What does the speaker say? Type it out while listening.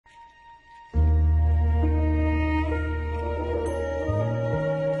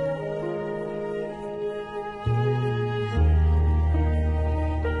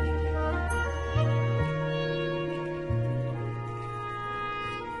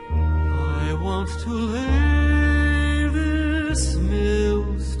to lay this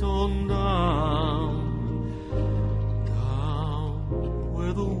millstone down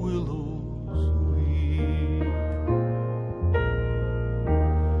where the willows weep.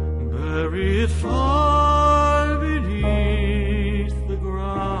 Bury it far beneath the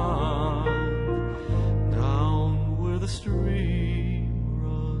ground, down where the stream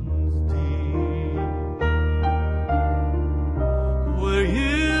runs deep. Where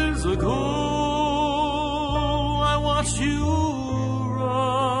years ago you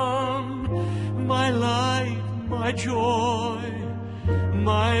run, my light, my joy,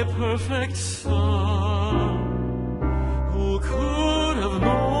 my perfect son. Who could have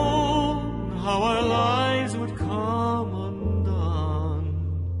known how our lives would come undone?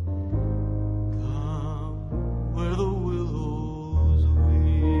 Down where the willows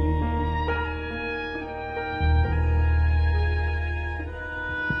weep.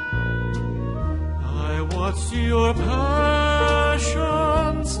 I watched your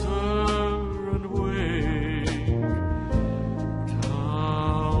passion stir and wake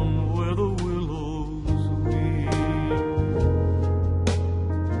down where the willows weep.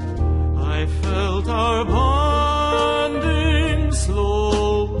 I felt our bonding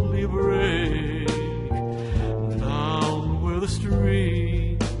slowly break down where the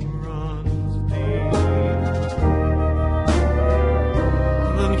stream runs deep.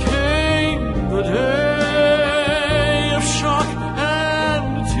 Then came the day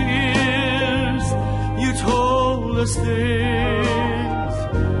things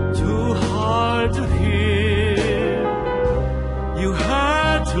too hard to hear. You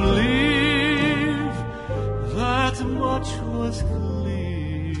had to leave, that much was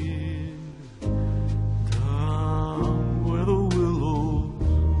clear. Down where the willows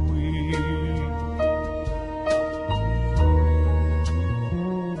weep.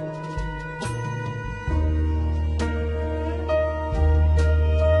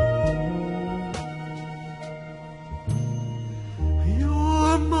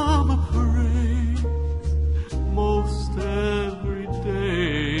 Every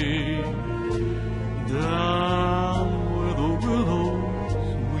day, down where the willows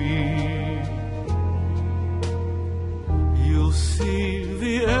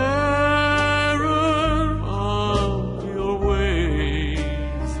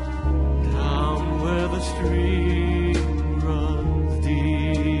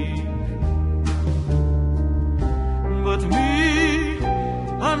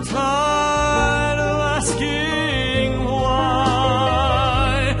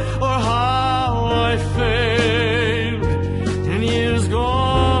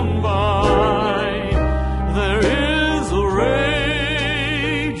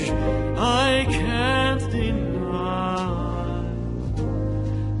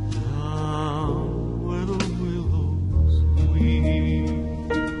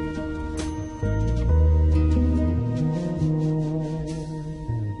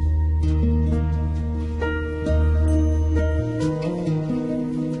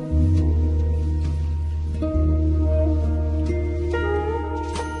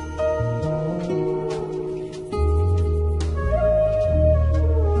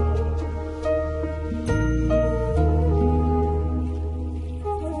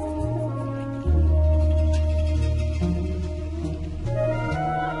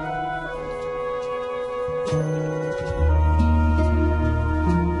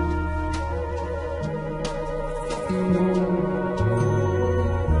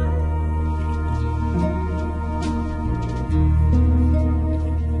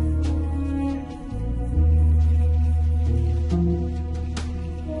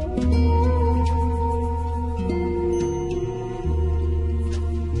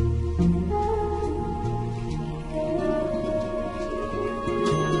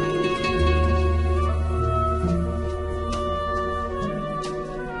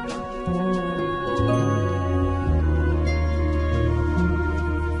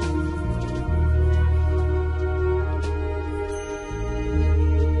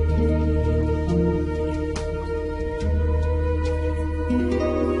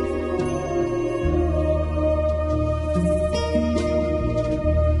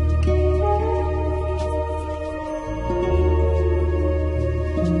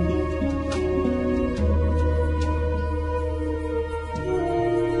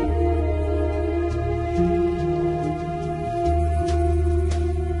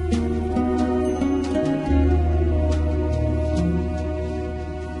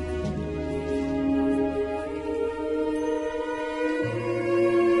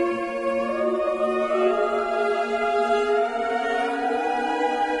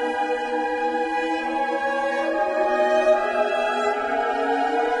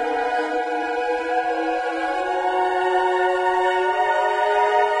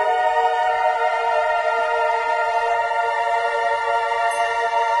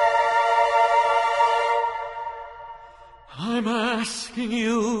asking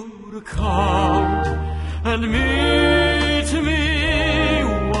you to come and meet me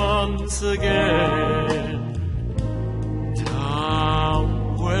once again,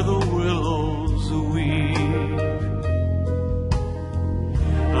 down where the willows weep.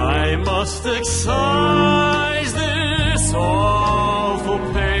 I must excise this awful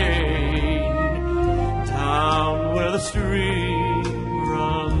pain, down where the stream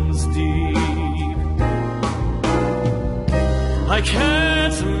runs deep. I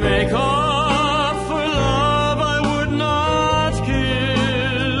can't make up for love I would not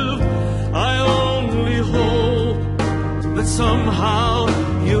give. I only hope that somehow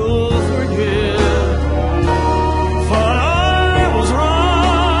you'll forgive. For I was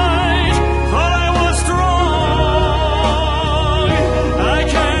right, but I was strong. I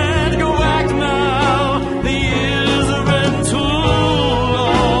can't go back now, the years have been too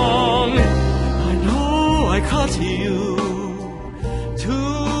long. I know I cut you to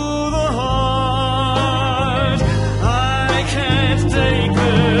the heart. I can't take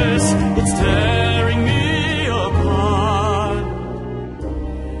this, it's tearing me apart.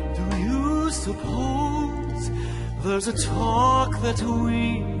 Do you suppose there's a talk that we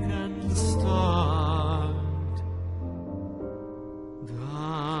can start?